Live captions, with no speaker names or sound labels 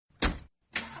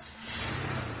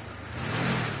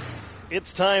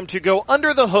It's time to go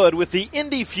under the hood with the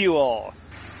Indy Fuel.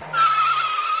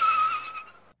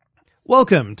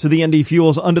 Welcome to the Indy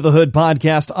Fuel's Under the Hood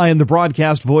podcast. I am the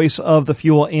broadcast voice of the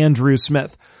Fuel, Andrew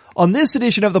Smith. On this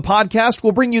edition of the podcast,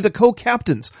 we'll bring you the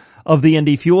co-captains of the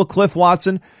Indy Fuel, Cliff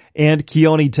Watson and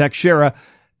Keone Teixeira.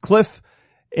 Cliff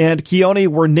and Keone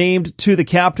were named to the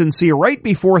captaincy right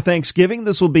before Thanksgiving.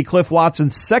 This will be Cliff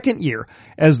Watson's second year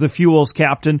as the Fuel's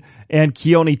captain and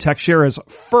Keone Teixeira's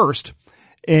first.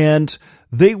 And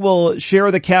they will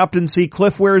share the captaincy.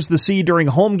 Cliff wears the C during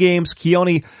home games,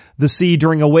 Keone the C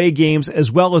during away games,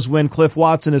 as well as when Cliff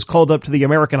Watson is called up to the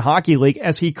American Hockey League,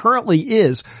 as he currently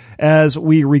is as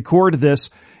we record this.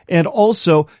 And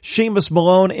also Seamus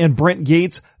Malone and Brent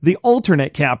Gates, the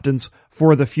alternate captains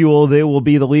for the Fuel. They will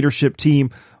be the leadership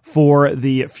team for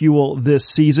the Fuel this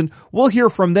season. We'll hear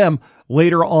from them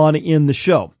later on in the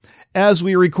show. As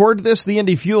we record this, the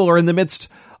Indy Fuel are in the midst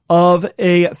of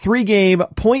a 3-game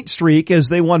point streak as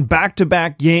they won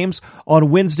back-to-back games on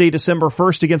Wednesday, December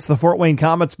 1st against the Fort Wayne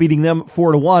Komets, beating them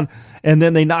 4-1. And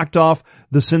then they knocked off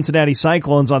the Cincinnati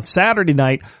Cyclones on Saturday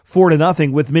night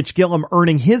 4-0, with Mitch Gillum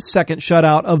earning his second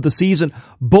shutout of the season,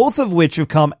 both of which have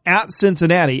come at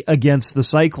Cincinnati against the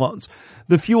Cyclones.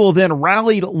 The Fuel then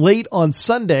rallied late on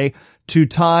Sunday to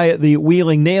tie the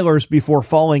Wheeling Nailers before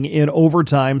falling in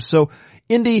overtime. So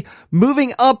Indy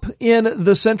moving up in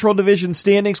the Central Division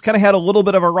standings, kind of had a little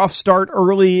bit of a rough start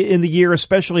early in the year,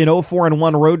 especially an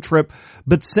 0-4-1 road trip.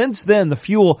 But since then, the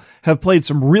Fuel have played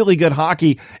some really good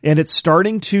hockey, and it's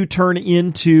starting to turn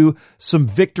into some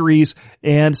victories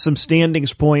and some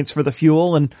standings points for the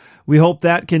Fuel. And we hope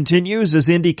that continues as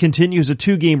Indy continues a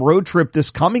 2-game road trip this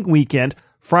coming weekend,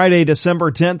 Friday,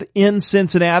 December 10th in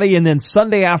Cincinnati, and then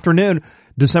Sunday afternoon,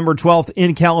 December 12th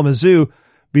in Kalamazoo,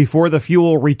 before the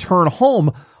Fuel return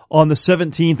home on the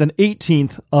 17th and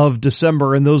 18th of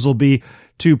December. And those will be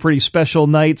two pretty special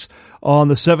nights. On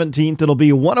the 17th, it'll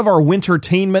be one of our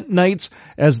wintertainment nights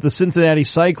as the Cincinnati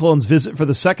Cyclones visit for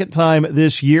the second time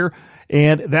this year.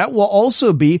 And that will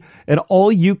also be an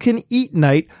all-you-can-eat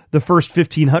night. The first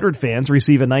 1,500 fans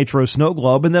receive a Nitro Snow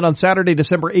Globe. And then on Saturday,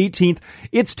 December 18th,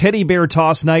 it's Teddy Bear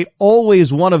Toss night,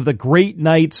 always one of the great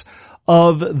nights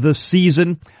of the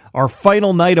season. Our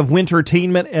final night of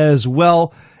wintertainment as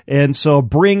well. And so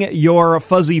bring your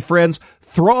fuzzy friends,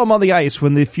 throw them on the ice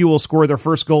when the Fuel score their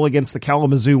first goal against the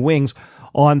Kalamazoo Wings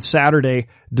on Saturday,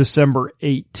 December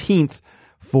 18th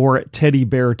for Teddy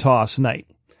Bear Toss night.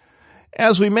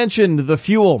 As we mentioned, the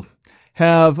Fuel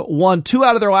have won 2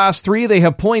 out of their last 3. They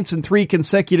have points in 3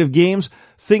 consecutive games.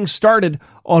 Things started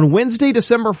on Wednesday,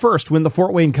 December 1st, when the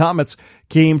Fort Wayne Komets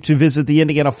came to visit the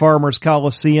Indiana Farmers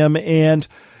Coliseum, and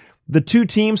the two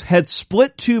teams had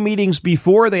split 2 meetings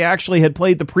before. They actually had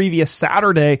played the previous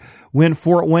Saturday when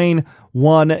Fort Wayne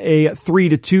won a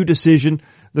 3-2 decision.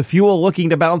 The Fuel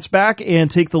looking to bounce back and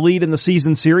take the lead in the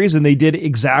season series, and they did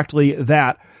exactly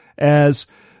that as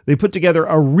they put together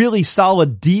a really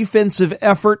solid defensive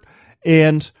effort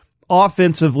and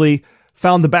offensively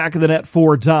found the back of the net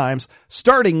 4 times,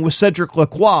 starting with Cedric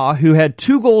Lacroix, who had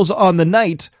 2 goals on the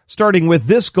night, starting with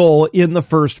this goal in the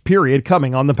first period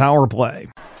coming on the power play.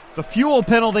 The Fuel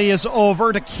penalty is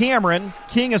over to Cameron.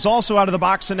 King is also out of the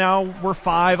box, and now we're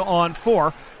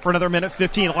 5-on-4 for another minute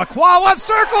 15. Lacroix left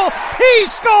circle. He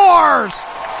scores!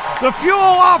 The Fuel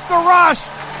off the rush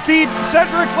feeds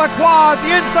Cedric Lacroix at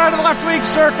the inside of the left wing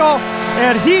circle,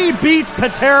 and he beats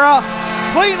Patera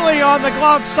cleanly on the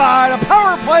glove side. A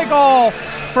power play goal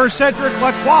for Cedric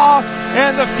Lacroix,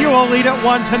 and the Fuel lead it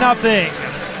 1-0.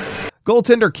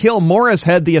 Goaltender Cale Morris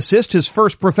had the assist, his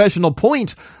first professional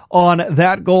point on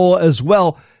that goal as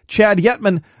well. Chad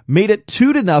Yetman made it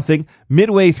 2-0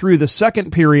 midway through the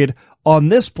second period on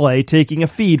this play, taking a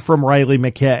feed from Riley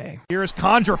McKay. Here's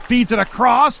Condra, feeds it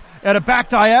across, and a back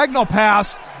diagonal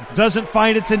pass doesn't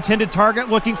find its intended target,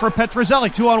 looking for Petrozelli.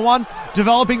 2-on-1,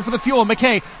 developing for the Fuel.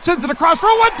 McKay sends it across for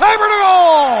a one-timer to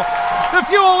goal! The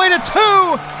Fuel lead it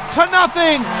 2-0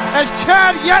 as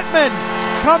Chad Yetman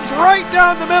comes right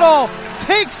down the middle,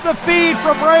 takes the feed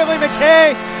from Riley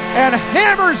McKay, and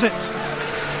hammers it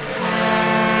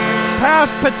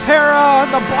past Patera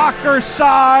on the blocker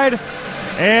side.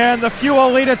 And the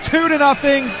Fuel lead it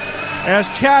 2-0 as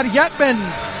Chad Yetman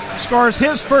scores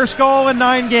his first goal in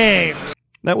 9 games.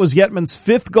 That was Yetman's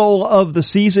 5th goal of the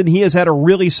season. He has had a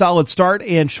really solid start,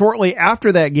 and shortly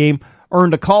after that game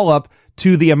earned a call-up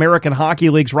to the American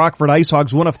Hockey League's Rockford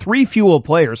IceHogs, one of 3 Fuel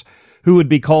players who would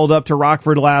be called up to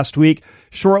Rockford last week.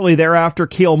 Shortly thereafter,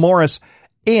 Cale Morris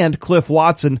and Cliff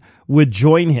Watson would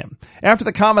join him. After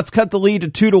the Komets cut the lead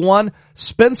to 2-1,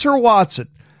 Spencer Watson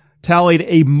tallied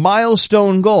a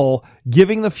milestone goal,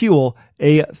 giving the Fuel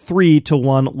a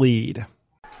 3-1 lead.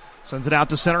 Sends it out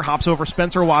to center, hops over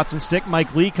Spencer Watson's stick.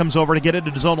 Mike Lee comes over to get it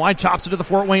to his own line, chops it to the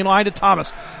Fort Wayne line to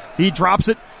Thomas. He drops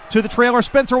it to the trailer.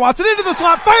 Spencer Watson into the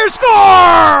slot, fire,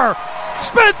 score!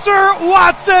 Spencer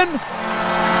Watson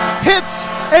hits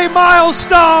a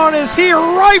milestone as he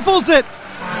rifles it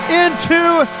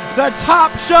into the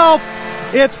top shelf.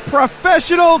 It's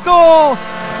professional goal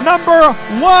number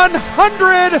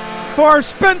 100 for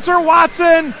Spencer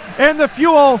Watson, and the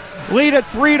Fuel lead at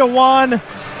 3-1.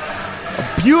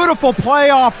 A beautiful play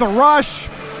off the rush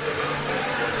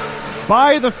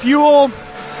by the Fuel,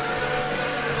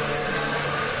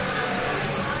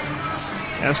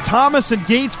 as Thomas and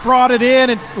Gates brought it in,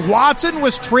 and Watson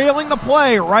was trailing the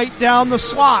play right down the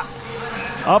slot,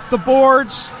 up the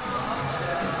boards,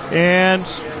 and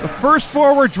the first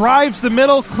forward drives the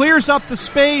middle, clears up the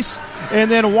space, and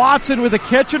then Watson with a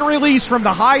catch and release from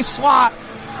the high slot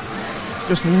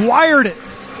just wired it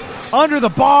under the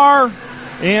bar,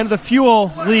 and the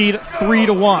Fuel lead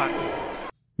 3-1.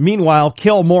 Meanwhile,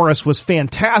 Cale Morris was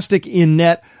fantastic in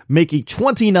net, making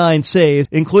 29 saves,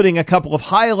 including a couple of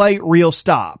highlight reel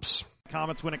stops.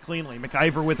 Comets win it cleanly.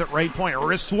 McIver with it right point.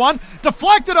 Wrists one.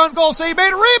 Deflected on goal save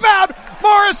made. Rebound.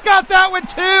 Morris got that one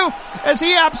too, as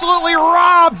he absolutely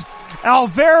robbed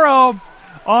Alvaro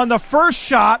on the first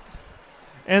shot.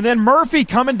 And then Murphy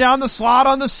coming down the slot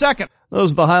on the second.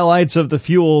 Those are the highlights of the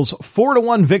Fuel's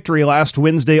 4-1 victory last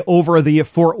Wednesday over the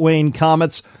Fort Wayne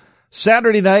Comets.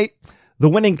 Saturday night, the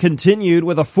winning continued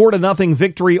with a 4-0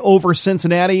 victory over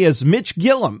Cincinnati as Mitch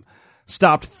Gillum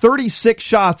stopped 36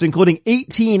 shots, including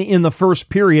 18 in the first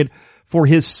period, for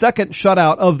his second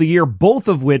shutout of the year, both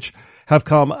of which have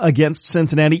come against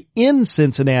Cincinnati in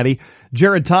Cincinnati.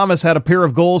 Jared Thomas had a pair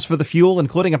of goals for the Fuel,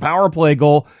 including a power play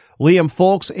goal. Liam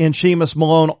Folks and Seamus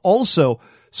Malone also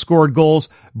scored goals.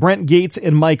 Brent Gates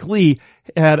and Mike Lee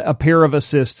had a pair of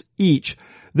assists each.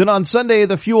 Then on Sunday,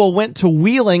 the Fuel went to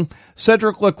Wheeling.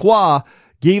 Cedric Lacroix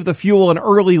gave the Fuel an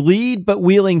early lead, but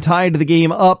Wheeling tied the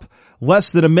game up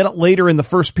less than a minute later in the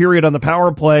first period on the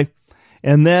power play.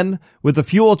 And then, with the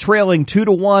Fuel trailing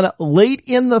 2-1 late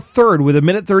in the third with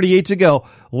 1:38 to go,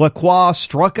 Lacroix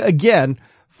struck again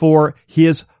for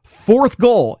his fourth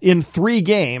goal in 3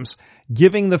 games,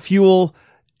 giving the Fuel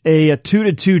a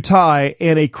 2-2 tie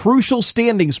and a crucial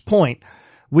standings point.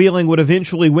 Wheeling would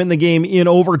eventually win the game in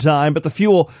overtime, but the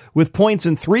Fuel, with points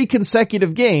in 3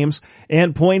 consecutive games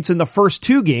and points in the first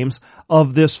 2 games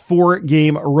of this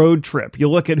 4-game road trip. You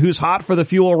look at who's hot for the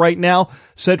Fuel right now.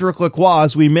 Cedric Lacroix,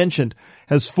 as we mentioned,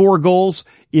 has 4 goals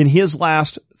in his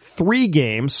last 3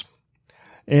 games.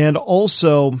 And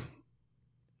also,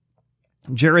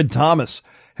 Jared Thomas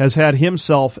has had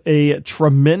himself a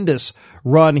tremendous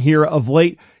run here of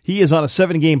late. He is on a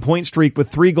 7-game point streak with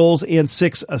 3 goals and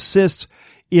 6 assists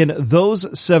in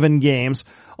those 7 games.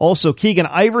 Also, Keegan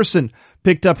Iverson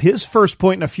picked up his first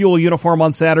point in a Fuel uniform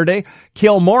on Saturday.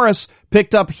 Cale Morris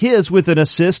picked up his with an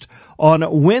assist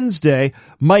on Wednesday.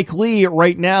 Mike Lee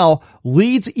right now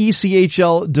leads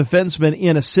ECHL defensemen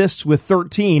in assists with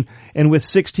 13, and with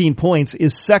 16 points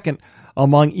is second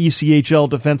among ECHL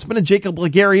defensemen. And Jacob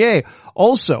Laguerriere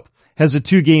also has a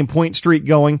 2-game point streak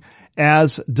going,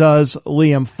 as does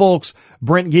Liam Folks.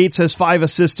 Brent Gates has 5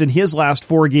 assists in his last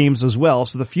 4 games as well.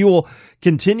 So the Fuel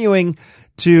continuing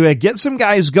to get some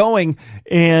guys going,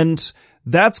 and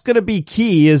that's going to be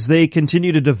key as they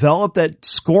continue to develop that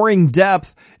scoring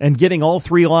depth and getting all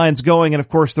 3 lines going. And of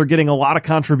course, they're getting a lot of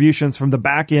contributions from the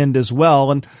back end as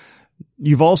well. And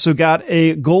you've also got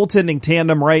a goaltending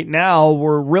tandem right now,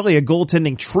 or really a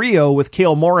goaltending trio, with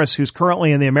Cale Morris, who's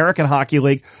currently in the American Hockey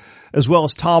League, as well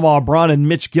as Tom Aubrun and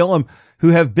Mitch Gillum, who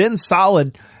have been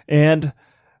solid. And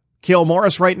Cale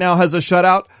Morris right now has a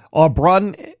shutout.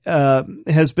 Aubrun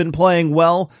has been playing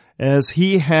well, as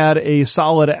he had a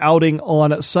solid outing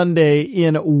on Sunday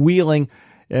in Wheeling,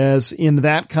 as in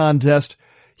that contest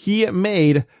he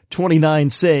made 29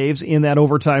 saves in that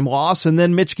overtime loss. And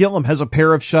then Mitch Gillum has a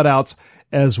pair of shutouts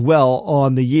as well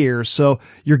on the year. So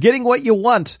you're getting what you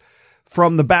want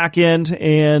from the back end,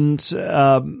 and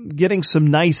getting some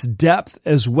nice depth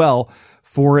as well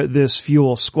for this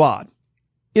Fuel squad.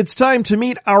 It's time to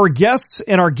meet our guests,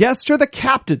 and our guests are the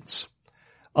captains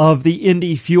of the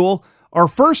Indy Fuel. Our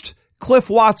first, Cliff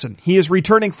Watson. He is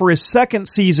returning for his second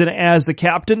season as the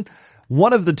captain,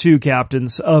 one of the 2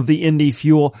 captains of the Indy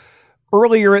Fuel.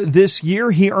 Earlier this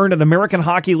year, he earned an American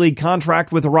Hockey League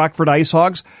contract with the Rockford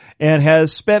IceHogs and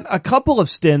has spent a couple of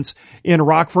stints in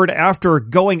Rockford after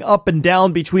going up and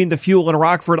down between the Fuel and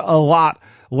Rockford a lot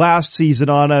last season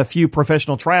on a few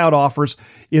professional tryout offers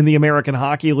in the American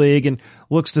Hockey League, and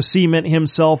looks to cement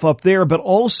himself up there, but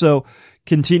also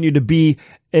continue to be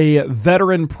a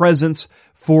veteran presence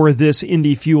for this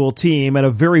Indy Fuel team and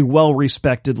a very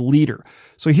well-respected leader.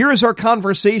 So here is our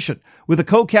conversation with the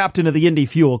co-captain of the Indy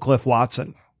Fuel, Cliff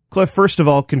Watson. Cliff, first of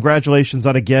all, congratulations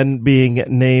on again being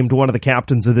named one of the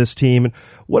captains of this team.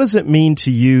 What does it mean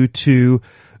to you to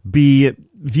be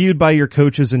viewed by your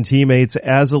coaches and teammates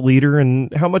as a leader,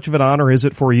 and how much of an honor is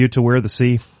it for you to wear the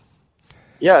C?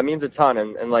 Yeah, it means a ton,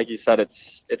 and like you said,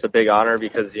 it's a big honor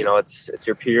because it's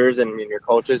your peers and your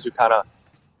coaches who kind of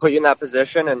put you in that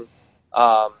position, and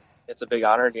it's a big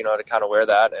honor to kind of wear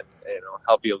that and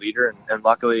help be a leader. And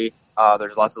luckily,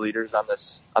 there's lots of leaders on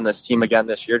this team again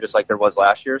this year, just like there was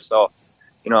last year. So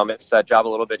it makes that job a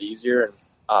little bit easier, and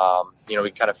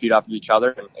we kind of feed off of each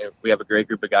other, and we have a great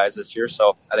group of guys this year,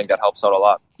 so I think that helps out a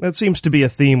lot. That seems to be a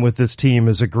theme with this team,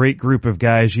 is a great group of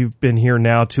guys. You've been here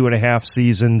now 2.5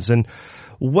 seasons, and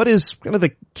what is kind of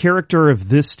the character of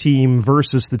this team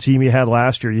versus the team you had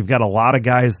last year? You've got a lot of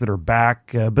guys that are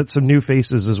back, but some new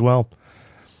faces as well.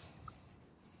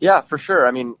 Yeah, for sure.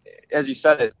 I mean, as you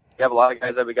said, we have a lot of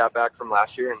guys that we got back from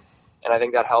last year, and I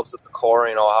think that helps with the core,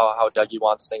 how Dougie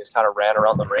wants things kind of ran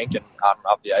around the rink and on and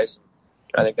off the ice.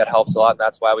 And I think that helps a lot, and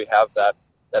that's why we have that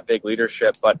big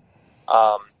leadership,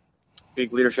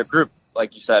 big leadership group,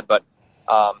 like you said. But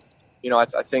I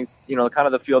think kind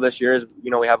of the feel this year is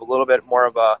we have a little bit more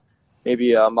of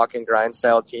maybe a muck and grind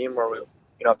style team where we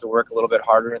have to work a little bit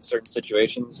harder in certain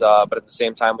situations, but at the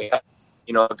same time we have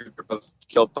a good group of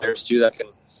skilled players too that can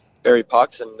bury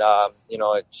pucks, and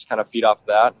just kind of feed off of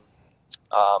that.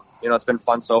 It's been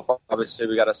fun so far. Obviously,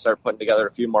 we got to start putting together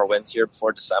a few more wins here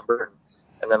before December,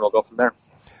 and then we'll go from there.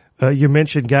 You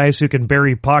mentioned guys who can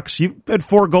bury pucks. You had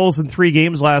 4 goals in 3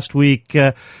 games last week.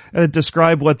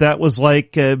 Describe what that was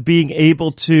like, being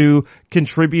able to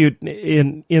contribute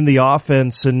in the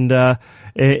offense and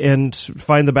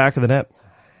find the back of the net.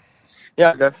 Yeah,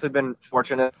 I've definitely been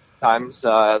fortunate at times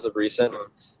as of recent. And,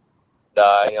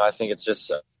 I think it's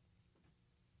just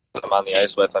I'm on the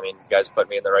ice with. I mean, you guys put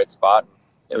me in the right spot.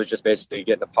 It was just basically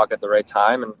getting the puck at the right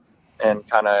time and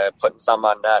kind of putting something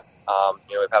on net.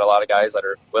 We've had a lot of guys that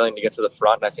are willing to get to the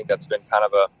front, and I think that's been kind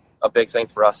of a big thing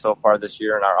for us so far this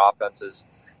year in our offense is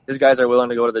these guys are willing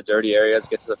to go to the dirty areas,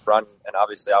 get to the front, and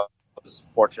obviously I was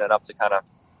fortunate enough to kind of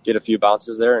get a few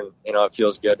bounces there, and it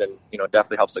feels good, and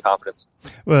definitely helps the confidence.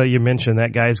 Well, you mentioned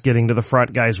that guys getting to the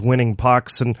front, guys winning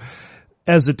pucks, and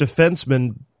as a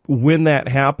defenseman, when that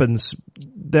happens,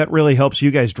 that really helps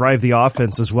you guys drive the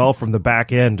offense as well from the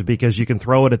back end because you can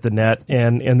throw it at the net,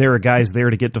 and there are guys there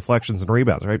to get deflections and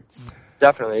rebounds, right?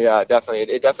 Definitely, yeah,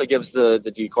 definitely. It definitely gives the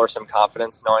D-corps some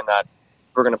confidence knowing that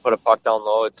if we're going to put a puck down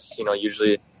low, it's,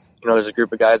 usually, there's a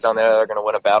group of guys down there that are going to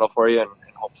win a battle for you and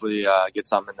hopefully get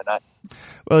something in the net.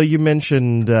 Well, you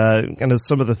mentioned kind of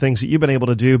some of the things that you've been able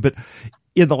to do, but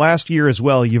in the last year as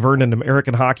well, you've earned an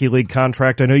American Hockey League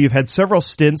contract. I know you've had several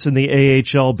stints in the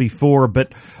AHL before,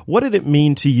 but what did it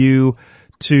mean to you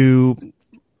to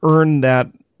earn that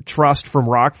trust from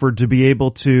Rockford to be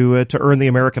able to earn the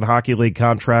American Hockey League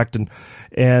contract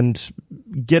and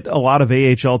get a lot of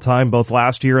AHL time both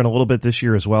last year and a little bit this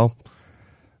year as well?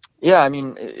 Yeah, I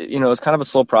mean, it was kind of a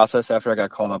slow process after I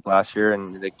got called up last year,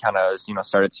 and they kind of,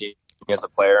 started seeing me as a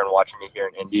player and watching me here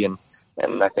in Indy, and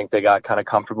I think they got kind of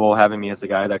comfortable having me as a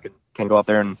guy that can go out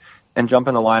there and jump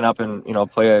in the lineup and,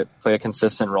 play a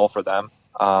consistent role for them.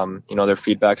 Their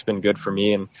feedback's been good for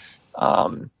me,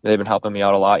 and they've been helping me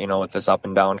out a lot, with this up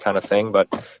and down kind of thing. But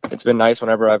it's been nice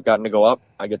whenever I've gotten to go up,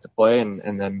 I get to play. And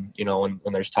then, when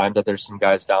there's times that there's some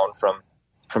guys down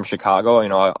from Chicago,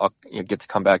 I'll get to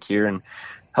come back here and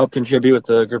help contribute with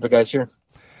the group of guys here.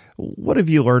 What have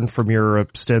you learned from your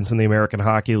stints in the American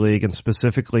Hockey League and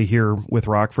specifically here with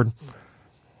Rockford?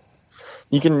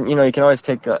 You can always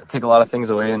take a lot of things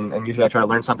away, and usually I try to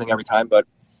learn something every time, but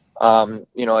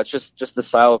it's just the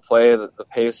style of play, the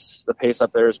pace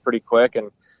up there is pretty quick, and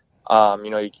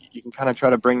you can kind of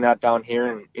try to bring that down here,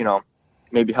 and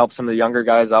maybe help some of the younger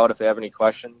guys out if they have any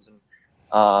questions,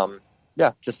 and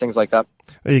just things like that.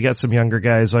 Well, you got some younger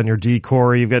guys on your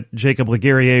D-corps. You've got Jacob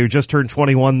Laguerriere, who just turned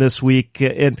 21 this week.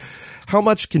 And how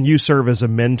much can you serve as a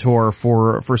mentor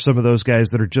for some of those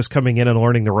guys that are just coming in and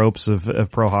learning the ropes of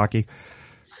pro hockey?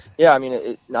 Yeah, I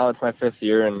mean, now it's my 5th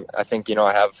year, and I think,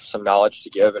 I have some knowledge to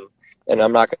give, and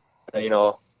I'm not going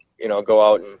to, go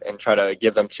out and try to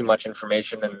give them too much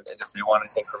information. And if they want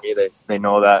anything from me, they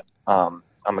know that I'm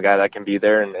a guy that can be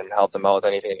there and help them out with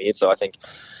anything they need. So I think,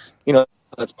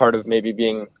 that's part of maybe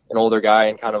being an older guy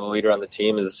and kind of a leader on the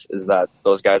team is that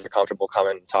those guys are comfortable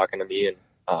coming and talking to me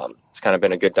it's kind of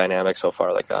been a good dynamic so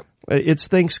far like that. It's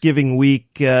Thanksgiving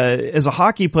week. As a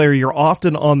hockey player, you're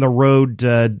often on the road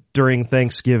during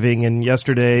Thanksgiving, and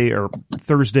yesterday or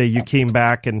Thursday you came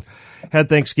back and had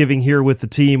Thanksgiving here with the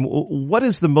team. What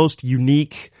is the most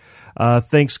unique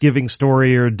Thanksgiving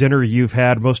story or dinner you've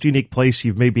had, most unique place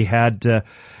you've maybe had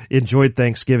enjoyed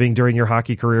Thanksgiving during your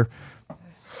hockey career?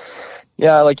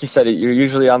 Yeah, like you said, you're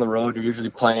usually on the road, you're usually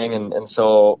playing, and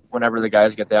so whenever the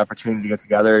guys get the opportunity to get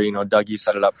together, Dougie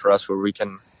set it up for us where we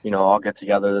can, all get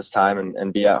together this time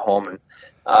and be at home. And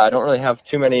I don't really have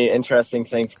too many interesting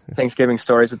Thanksgiving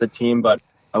stories with the team, but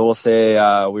I will say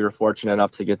we were fortunate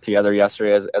enough to get together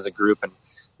yesterday as a group, and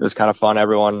it was kind of fun.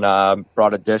 Everyone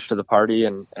brought a dish to the party,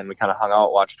 and we kind of hung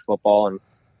out, watched football,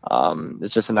 and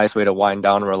it's just a nice way to wind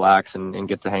down and relax and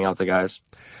get to hang out with the guys.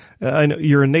 I know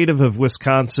you're a native of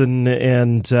Wisconsin,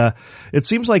 and it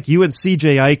seems like you and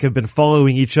CJ Ike have been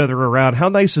following each other around. How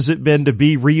nice has it been to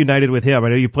be reunited with him? I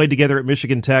know you played together at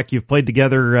Michigan Tech. You've played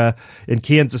together in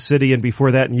Kansas City, and before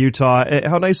that in Utah.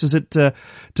 How nice is it to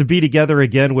be together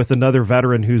again with another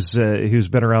veteran who's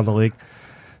been around the league?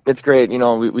 It's great.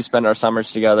 We spend our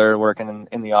summers together working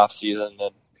in the off season,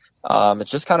 and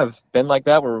it's just kind of been like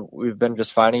that where we've been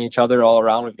just finding each other all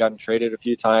around. We've gotten traded a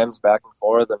few times back and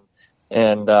forth,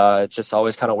 and it's just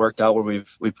always kind of worked out where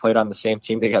we've played on the same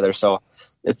team together. So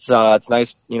it's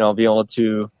nice, being able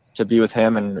to be with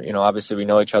him, and obviously we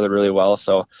know each other really well.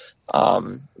 So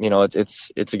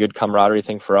it's a good camaraderie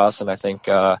thing for us, and I think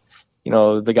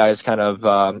the guys kind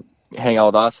of hang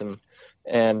out with us,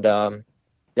 and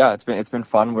yeah, it's been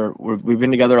fun. We've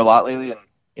been together a lot lately, and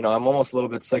I'm almost a little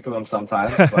bit sick of him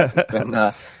sometimes, but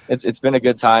it's been a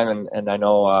good time, and I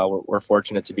know we're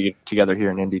fortunate to be together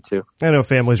here in Indy too. I know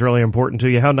family's really important to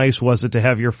you. How nice was it to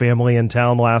have your family in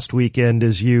town last weekend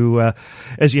as you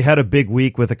had a big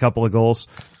week with a couple of goals?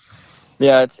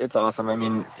 Yeah, it's awesome. I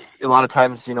mean, a lot of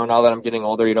times, now that I'm getting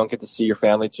older, you don't get to see your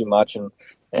family too much,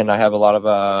 and I have a lot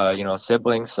of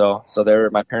siblings, so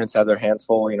my parents have their hands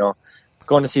full,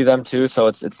 going to see them too. So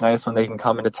it's nice when they can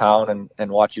come into town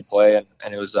and watch you play.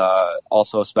 And it was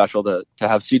also special to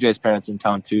have CJ's parents in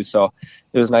town too. So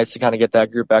it was nice to kind of get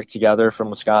that group back together from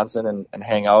Wisconsin and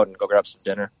hang out and go grab some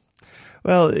dinner.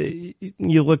 Well,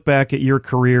 you look back at your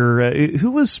career.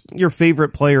 Who was your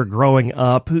favorite player growing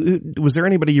up? Was there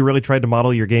anybody you really tried to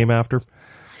model your game after?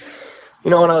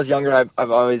 When I was younger,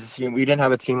 I've always, we didn't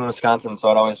have a team in Wisconsin, so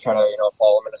I'd always try to,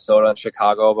 follow Minnesota and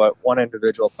Chicago. But one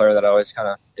individual player that I always kind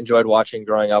of enjoyed watching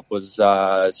growing up was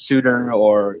Suter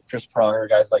or Chris Pronger,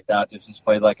 guys like that. Just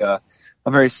played like a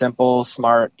very simple,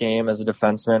 smart game as a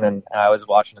defenseman, and I was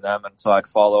watching them, and so I'd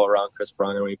follow around Chris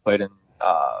Pronger when he played in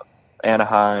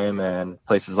Anaheim and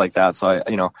places like that. So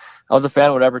I was a fan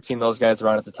of whatever team those guys were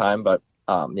on at the time, but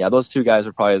those two guys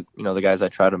are probably, the guys I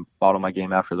try to model my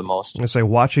game after the most. I say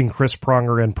watching Chris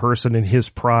Pronger in person in his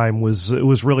prime was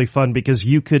really fun because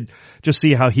you could just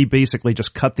see how he basically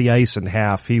just cut the ice in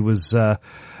half. He was,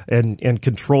 and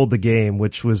controlled the game,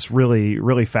 which was really,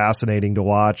 really fascinating to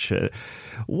watch.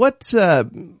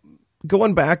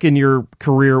 Going back in your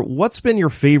career, what's been your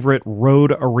favorite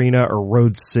road arena or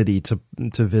road city to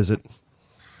visit?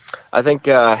 I think,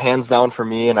 hands down for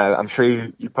me, and I'm sure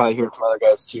you probably hear it from other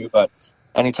guys too, but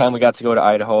anytime we got to go to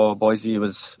Idaho, Boise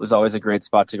was always a great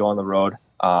spot to go on the road.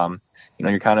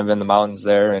 You're kind of in the mountains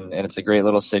there, and it's a great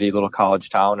little city, little college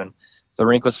town, and the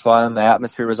rink was fun. The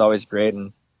atmosphere was always great,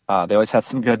 and they always had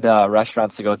some good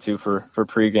restaurants to go to for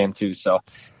pregame too. So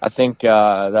I think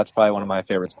that's probably one of my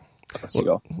favorite spots to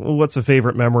go. What's a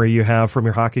favorite memory you have from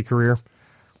your hockey career?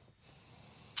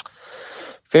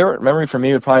 Favorite memory for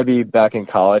me would probably be back in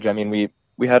college. I mean,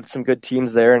 we had some good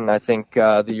teams there, and I think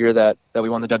the year that we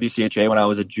won the WCHA when I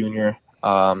was a junior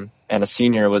and a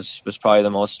senior was probably the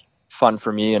most fun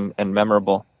for me and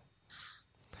memorable.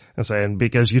 I'm saying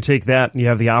because you take that and you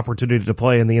have the opportunity to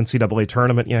play in the NCAA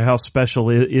tournament. How special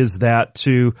is that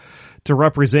to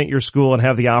represent your school and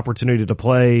have the opportunity to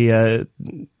play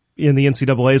in the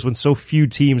NCAAs when so few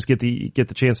teams get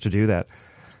the chance to do that?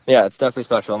 Yeah, it's definitely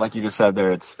special. And like you just said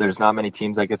there's not many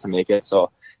teams that get to make it.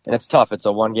 So, and it's tough. It's a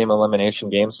 1-game elimination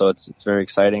game. So it's very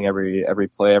exciting. Every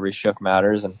play, every shift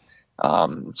matters. And,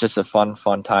 it's just a fun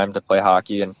time to play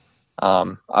hockey. And,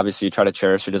 obviously you try to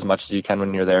cherish it as much as you can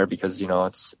when you're there because,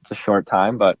 it's a short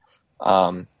time, but,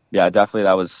 yeah, definitely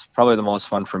that was probably the most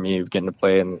fun for me getting to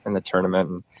play in the tournament.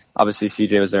 And obviously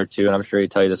CJ was there too. And I'm sure he'd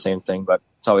tell you the same thing, but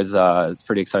it's always a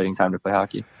pretty exciting time to play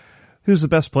hockey. Who's the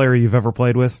best player you've ever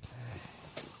played with?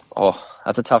 Oh,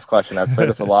 that's a tough question. I've played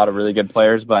with a lot of really good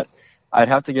players, but I'd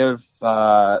have to give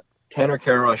Tanner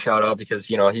Carroll a shout out because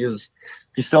he's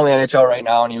still in the NHL right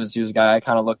now, and he was a guy I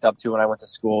kind of looked up to when I went to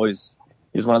school. He's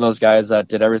He's one of those guys that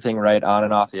did everything right on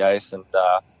and off the ice, and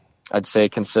I'd say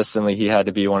consistently he had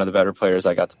to be one of the better players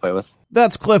I got to play with.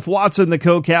 That's Cliff Watson, the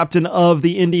co-captain of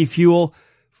the Indy Fuel,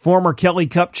 former Kelly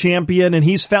Cup champion, and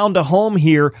he's found a home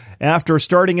here after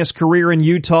starting his career in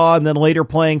Utah and then later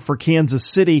playing for Kansas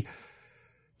City.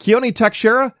 Keoni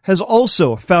Teixeira has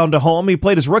also found a home. He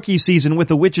played his rookie season with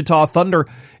the Wichita Thunder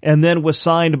and then was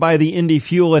signed by the Indy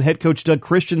Fuel in head coach Doug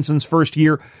Christensen's first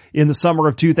year in the summer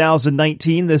of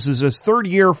 2019. This is his third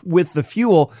year with the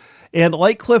Fuel. And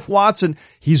like Cliff Watson,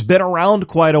 he's been around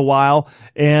quite a while,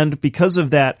 and because of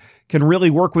that, can really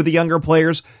work with the younger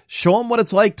players, show them what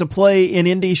it's like to play in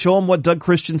Indy, show them what Doug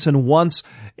Christensen wants,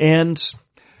 and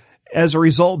as a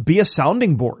result, be a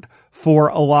sounding board for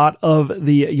a lot of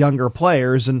the younger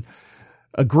players. And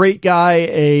a great guy,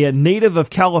 a native of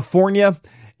California,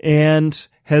 and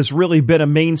has really been a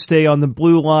mainstay on the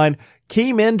blue line.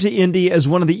 Came into Indy as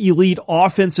one of the elite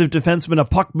offensive defensemen of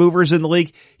puck movers in the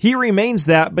league. He remains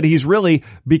that, but he's really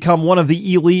become one of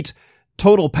the elite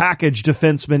total package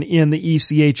defensemen in the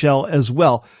ECHL as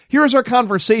well. Here's our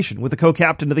conversation with the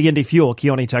co-captain of the Indy Fuel,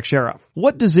 Keoni Teixeira.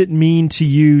 What does it mean to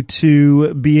you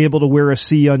to be able to wear a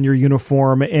C on your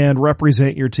uniform and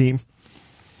represent your team?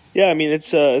 Yeah, I mean,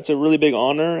 it's a really big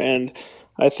honor, and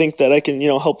I think that I can,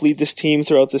 help lead this team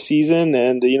throughout the season.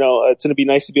 And, it's going to be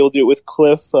nice to be able to do it with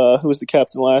Cliff, who was the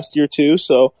captain last year too.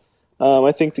 So,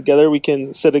 I think together we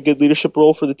can set a good leadership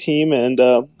role for the team and,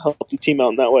 help the team out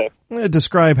in that way.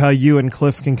 Describe how you and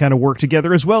Cliff can kind of work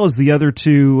together, as well as the other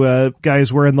two,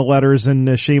 guys wearing the letters, and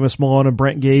Seamus Malone and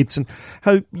Brent Gates, and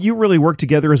how you really work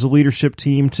together as a leadership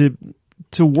team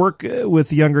to work with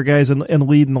the younger guys and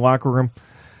lead in the locker room.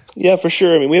 Yeah, for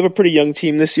sure. I mean, we have a pretty young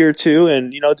team this year too,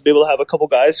 and to be able to have a couple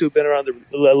guys who've been around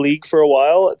the league for a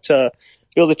while, to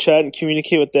be able to chat and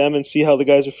communicate with them and see how the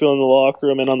guys are feeling in the locker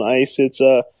room and on the ice.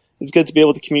 It's good to be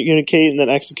able to communicate and then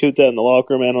execute that in the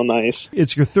locker room and on the ice.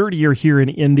 It's your third year here in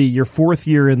Indy, your fourth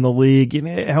year in the league.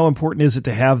 And how important is it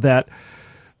to have that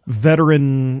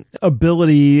veteran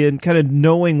ability and kind of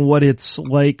knowing what it's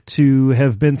like to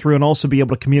have been through, and also be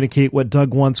able to communicate what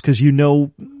Doug wants, because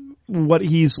what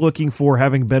he's looking for,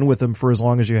 having been with him for as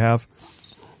long as you have?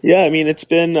 Yeah, I mean, it's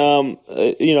been,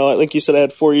 like you said, I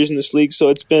had 4 years in this league, so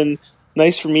it's been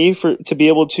nice for me to be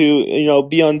able to,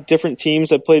 be on different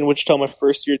teams. I played in Wichita my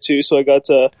first year too, so I got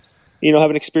to, have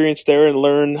an experience there and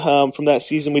learn from that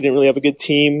season. We didn't really have a good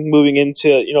team. Moving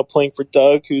into, playing for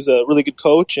Doug, who's a really good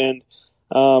coach, and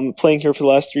playing here for the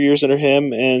last 3 years under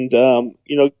him, and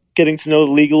getting to know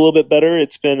the league a little bit better.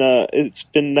 It's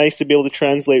been nice to be able to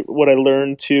translate what I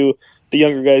learned to the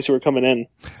younger guys who are coming in.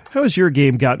 How has your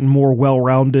game gotten more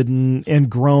well-rounded and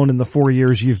grown in the 4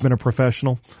 years you've been a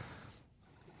professional?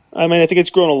 I mean, I think it's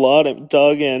grown a lot.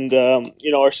 Doug and,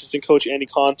 our assistant coach, Andy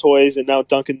Contoys, and now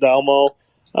Duncan Dalmo,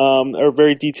 are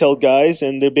very detailed guys,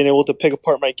 and they've been able to pick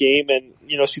apart my game and,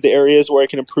 see the areas where I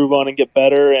can improve on and get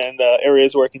better, and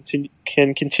areas where I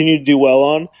can continue to do well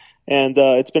on. And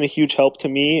it's been a huge help to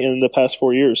me in the past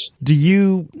 4 years. Do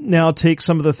you now take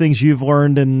some of the things you've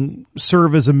learned and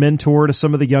serve as a mentor to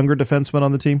some of the younger defensemen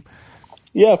on the team?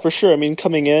 Yeah, for sure. I mean,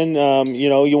 coming in,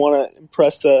 you want to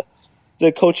impress the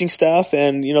coaching staff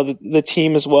and, the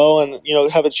team as well, and,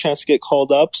 have a chance to get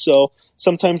called up. So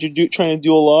sometimes you're trying to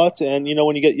do a lot, and,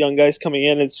 when you get young guys coming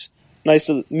in, it's nice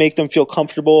to make them feel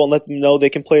comfortable and let them know they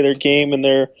can play their game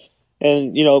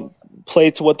and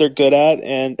play to what they're good at,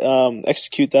 and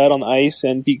execute that on the ice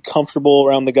and be comfortable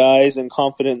around the guys and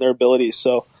confident in their abilities.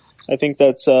 So I think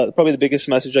that's probably the biggest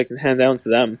message I can hand down to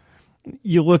them.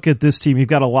 You look at this team, you've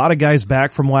got a lot of guys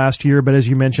back from last year, but as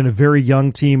you mentioned, a very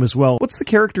young team as well. What's the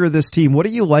character of this team? What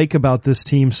do you like about this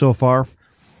team so far?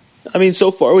 I mean, so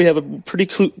far we have a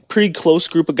pretty close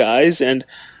group of guys, and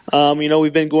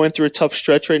we've been going through a tough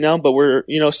stretch right now, but we're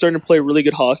starting to play really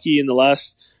good hockey in the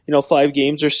last 5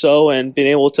 games or so, and being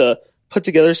able to put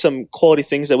together some quality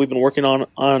things that we've been working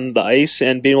on the ice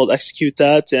and being able to execute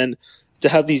that, and to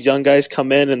have these young guys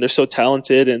come in, and they're so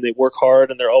talented and they work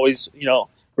hard and they're always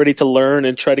ready to learn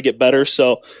and try to get better.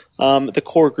 So the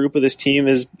core group of this team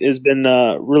has been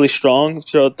really strong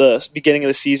throughout the beginning of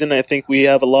the season. I think we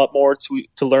have a lot more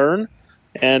to learn,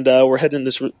 and we're heading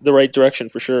in the right direction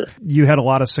for sure. You had a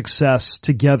lot of success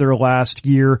together last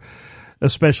year,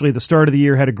 especially the start of the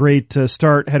year. Had a great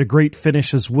start, had a great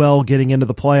finish as well, getting into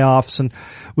the playoffs. And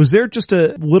was there just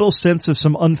a little sense of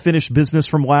some unfinished business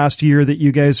from last year that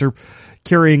you guys are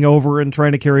carrying over and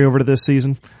trying to carry over to this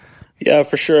season? Yeah,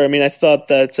 for sure. I mean, I thought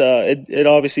that it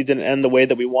obviously didn't end the way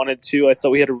that we wanted to. I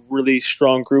thought we had a really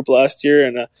strong group last year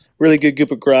and a really good group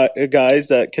of guys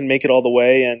that can make it all the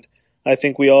way. And I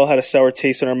think we all had a sour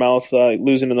taste in our mouth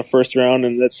losing in the first round,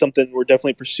 and that's something we're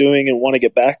definitely pursuing and want to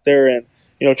get back there and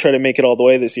try to make it all the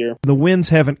way this year. The wins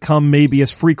haven't come maybe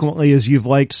as frequently as you've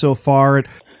liked so far,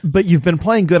 but you've been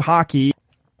playing good hockey.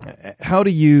 How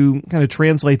do you kind of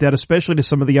translate that, especially to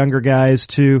some of the younger guys,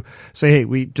 to say, hey,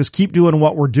 we just keep doing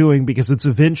what we're doing because it's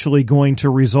eventually going to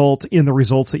result in the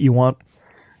results that you want?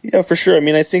 Yeah, for sure. I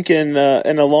mean, I think in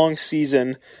a long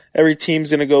season, every team's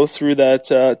going to go through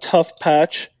that tough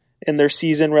patch in their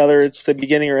season, whether it's the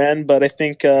beginning or end. But I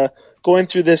think going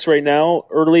through this right now,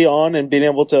 early on, and being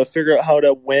able to figure out how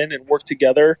to win and work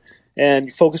together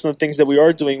and focus on the things that we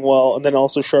are doing well, and then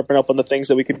also sharpen up on the things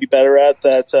that we could be better at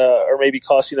that are maybe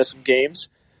costing us some games.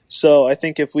 So I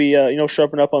think if we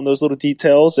sharpen up on those little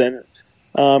details and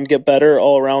get better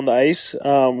all around the ice,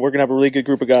 we're going to have a really good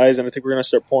group of guys, and I think we're going to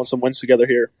start pulling some wins together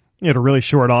here. You had a really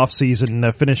short off season,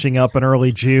 finishing up in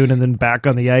early June and then back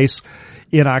on the ice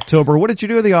in October. What did you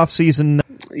do in the off season?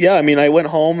 Yeah, I mean, I went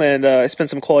home and I spent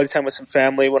some quality time with some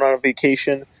family, went on a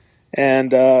vacation,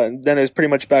 and then it was pretty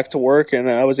much back to work. And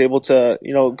I was able to,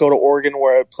 go to Oregon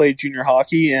where I played junior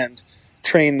hockey and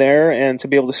train there, and to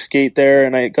be able to skate there.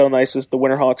 And I got on the ice with the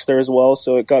Winterhawks there as well,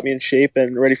 so it got me in shape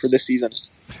and ready for this season.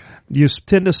 You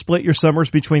tend to split your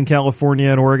summers between California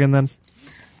and Oregon then?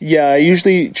 Yeah, I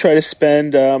usually try to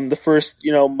spend the first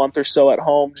month or so at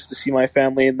home just to see my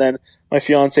family, and then my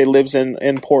fiance lives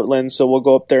in Portland, so we'll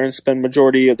go up there and spend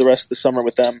majority of the rest of the summer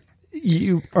with them.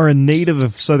 You are a native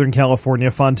of Southern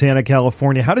California, Fontana,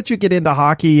 California. How did you get into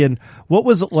hockey, and what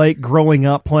was it like growing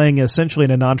up playing essentially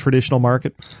in a non-traditional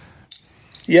market?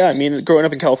 Yeah, I mean, growing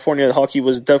up in California, hockey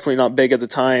was definitely not big at the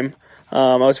time.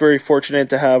 I was very fortunate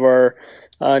to have our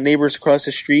neighbors across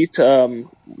the street.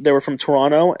 They were from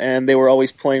Toronto, and they were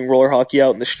always playing roller hockey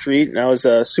out in the street, and I was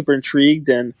super intrigued.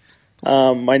 And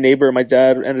my neighbor and my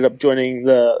dad ended up joining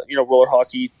the roller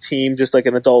hockey team, just like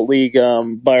an adult league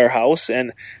by our house.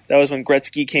 And that was when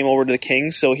Gretzky came over to the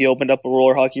Kings, so he opened up a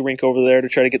roller hockey rink over there to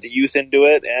try to get the youth into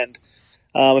it. And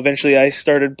eventually I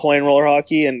started playing roller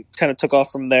hockey and kind of took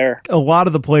off from there. A lot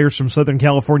of the players from Southern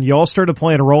California all started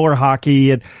playing roller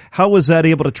hockey, and how was that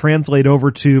able to translate over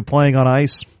to playing on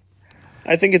ice?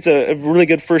 I think it's a really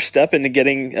good first step into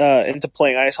getting into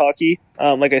playing ice hockey.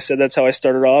 Like I said, that's how I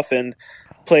started off, and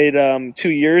played 2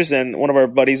 years, and one of our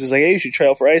buddies was like, hey, you should try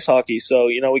out for ice hockey. So,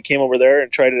 we came over there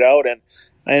and tried it out, and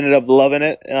I ended up loving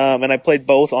it. And I played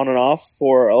both on and off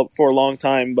for a long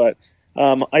time, but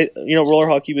roller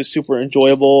hockey was super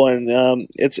enjoyable, and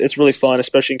it's really fun,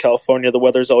 especially in California. The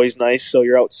weather's always nice, so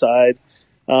you're outside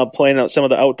playing out some of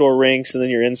the outdoor rinks, and then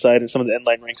you're inside in some of the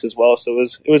inline rinks as well. So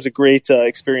it was a great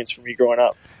experience for me growing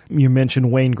up. You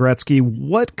mentioned Wayne Gretzky.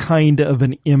 What kind of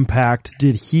an impact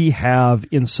did he have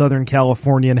in Southern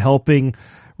California in helping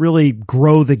really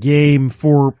grow the game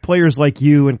for players like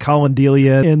you and Colin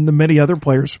Delia and the many other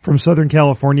players from Southern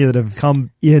California that have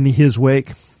come in his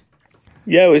wake?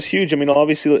 Yeah, it was huge. I mean,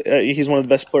 obviously, he's one of the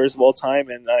best players of all time,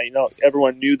 and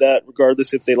everyone knew that,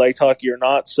 regardless if they liked hockey or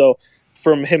not. So,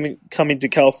 from him coming to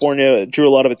California, it drew a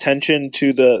lot of attention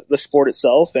to the sport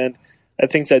itself, and I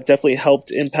think that definitely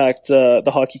helped impact the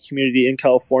hockey community in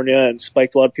California and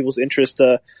spiked a lot of people's interest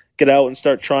to get out and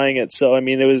start trying it. So, I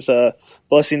mean, it was a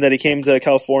blessing that he came to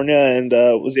California and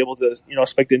was able to,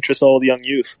 spike the interest of all the young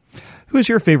youth. Who was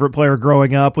your favorite player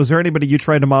growing up? Was there anybody you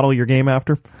tried to model your game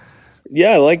after?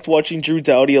 Yeah, I liked watching Drew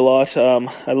Doughty a lot.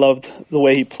 I loved the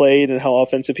way he played and how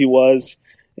offensive he was.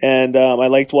 And I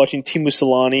liked watching Teemu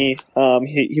Selanne.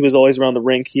 He was always around the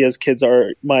rink. He has kids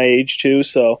my age too,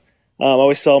 so I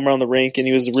always saw him around the rink, and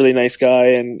he was a really nice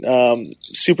guy and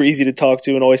super easy to talk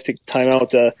to, and always take time out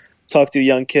to talk to the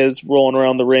young kids rolling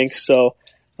around the rink. So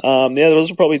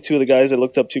those are probably two of the guys I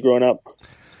looked up to growing up.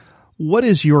 What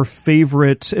is your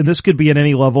favorite, and this could be at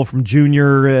any level from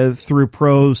junior through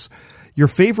pros, your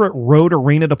favorite road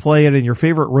arena to play in and your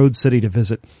favorite road city to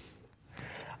visit?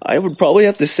 I would probably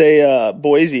have to say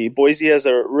Boise. Boise has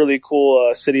a really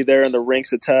cool city there, and the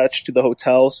rink's attached to the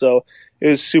hotel, so it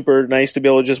was super nice to be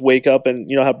able to just wake up and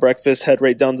have breakfast, head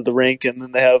right down to the rink, and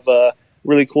then they have a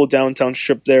really cool downtown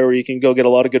strip there where you can go get a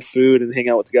lot of good food and hang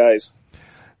out with the guys.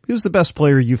 Who's the best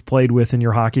player you've played with in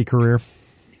your hockey career?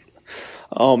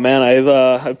 Oh man,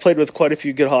 I've played with quite a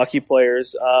few good hockey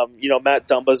players. Matt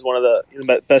Dumba is one of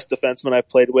the best defensemen I've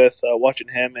played with. Watching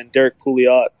him and Derek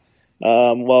Pouliot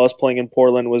while I was playing in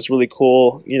Portland was really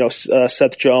cool.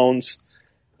 Seth Jones.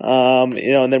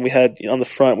 And then we had on the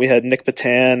front we had Nick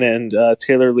Patan and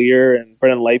Taylor Lear and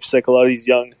Brendan Leipzig. A lot of these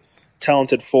young,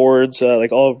 talented forwards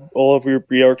like Oliver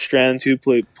Bjorkstrand, who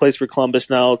plays for Columbus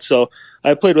now. So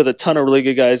I played with a ton of really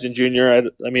good guys in junior.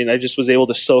 I just was able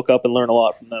to soak up and learn a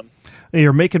lot from them.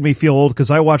 You're making me feel old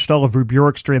because I watched Oliver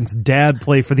Bjorkstrand's dad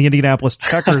play for the Indianapolis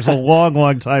Checkers a long,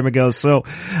 long time ago. So,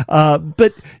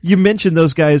 but you mentioned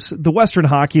those guys, the Western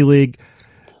Hockey League.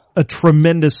 a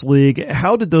tremendous league.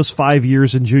 How did those 5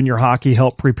 years in junior hockey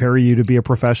help prepare you to be a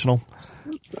professional?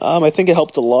 I think it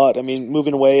helped a lot. I mean,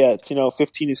 moving away at,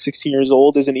 15 and 16 years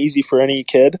old isn't easy for any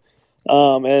kid.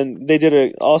 And they did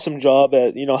an awesome job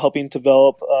at, helping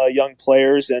develop, young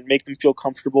players and make them feel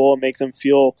comfortable and make them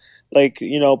feel like,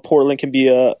 Portland can be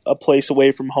a place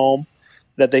away from home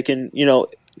that they can,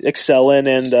 excel in.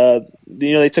 And,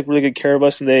 they took really good care of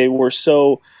us, and they were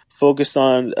so focused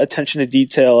on attention to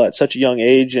detail at such a young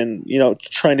age and,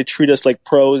 trying to treat us like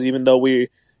pros, even though we're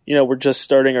just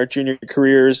starting our junior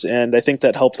careers. And I think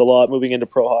that helped a lot moving into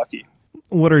pro hockey.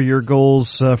 What are your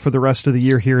goals for the rest of the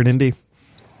year here in Indy?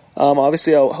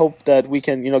 Obviously, I hope that we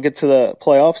can, get to the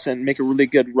playoffs and make a really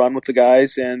good run with the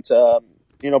guys. And,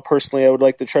 personally, I would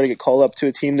like to try to get called up to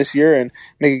a team this year and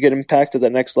make a good impact at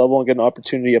that next level and get an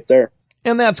opportunity up there.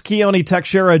 And that's Keone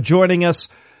Teixeira joining us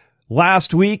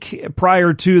last week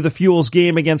prior to the Fuels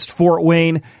game against Fort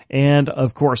Wayne, and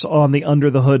of course on the Under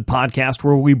the Hood podcast,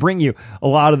 where we bring you a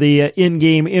lot of the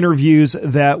in-game interviews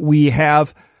that we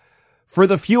have for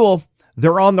the Fuel.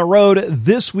 They're on the road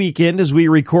this weekend as we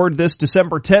record this,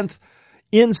 December 10th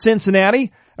in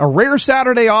Cincinnati, a rare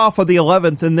Saturday off on the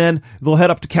 11th, and then they'll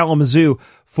head up to Kalamazoo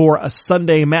for a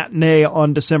Sunday matinee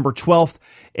on December 12th,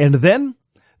 and then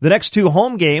the next two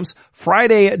home games,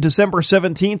 Friday, December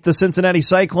 17th, the Cincinnati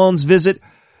Cyclones visit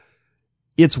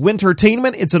its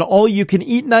Wintertainment. It's an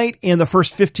all-you-can-eat night, and the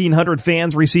first 1,500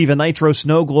 fans receive a Nitro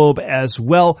Snow Globe as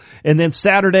well. And then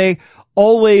Saturday,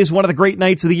 always one of the great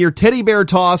nights of the year, Teddy Bear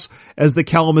Toss, as the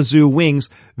Kalamazoo Wings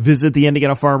visit the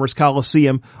Indiana Farmers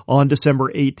Coliseum on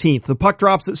December 18th. The puck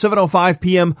drops at 7:05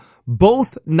 p.m.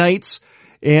 both nights.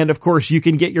 And, of course, you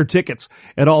can get your tickets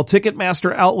at all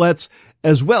Ticketmaster outlets,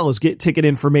 as well as get ticket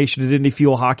information at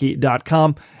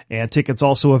IndyFuelHockey.com, and tickets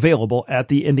also available at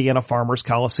the Indiana Farmers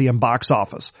Coliseum box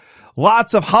office.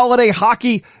 Lots of holiday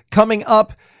hockey coming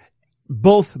up,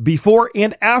 both before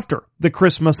and after the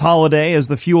Christmas holiday, as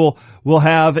the Fuel will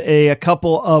have a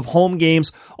couple of home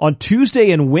games on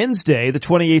Tuesday and Wednesday, the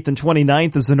 28th and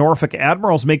 29th, as the Norfolk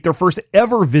Admirals make their first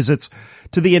ever visits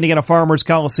to the Indiana Farmers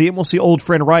Coliseum. We'll see old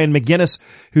friend Ryan McGinnis,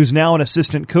 who's now an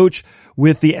assistant coach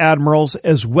with the Admirals,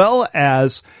 as well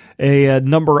as a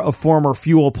number of former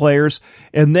Fuel players.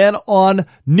 And then on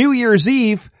New Year's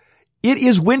Eve, it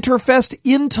is Winterfest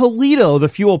in Toledo, the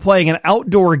Fuel playing an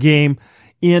outdoor game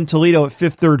in Toledo at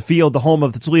Fifth Third Field, the home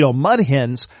of the Toledo Mud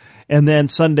Hens. And then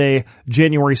Sunday,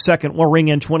 January 2nd, we'll ring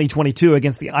in 2022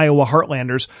 against the Iowa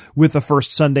Heartlanders with the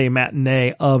first Sunday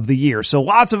matinee of the year. So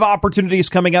lots of opportunities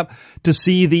coming up to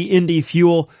see the Indy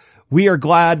Fuel. We are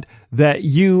glad that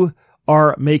you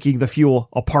are making the Fuel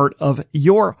a part of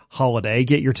your holiday.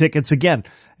 Get your tickets again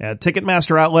at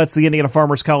Ticketmaster outlets, the Indiana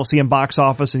Farmers Coliseum box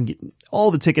office, and get all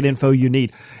the ticket info you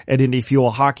need at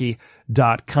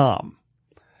IndyFuelHockey.com.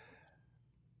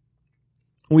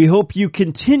 We hope you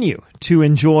continue to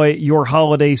enjoy your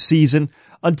holiday season.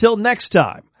 Until next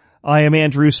time, I am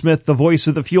Andrew Smith, the voice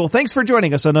of the Fuel. Thanks for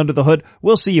joining us on Under the Hood.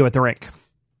 We'll see you at the rink.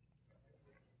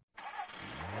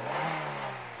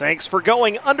 Thanks for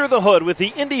going under the hood with the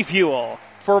Indy Fuel.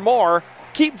 For more,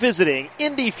 keep visiting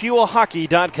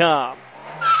IndyFuelHockey.com.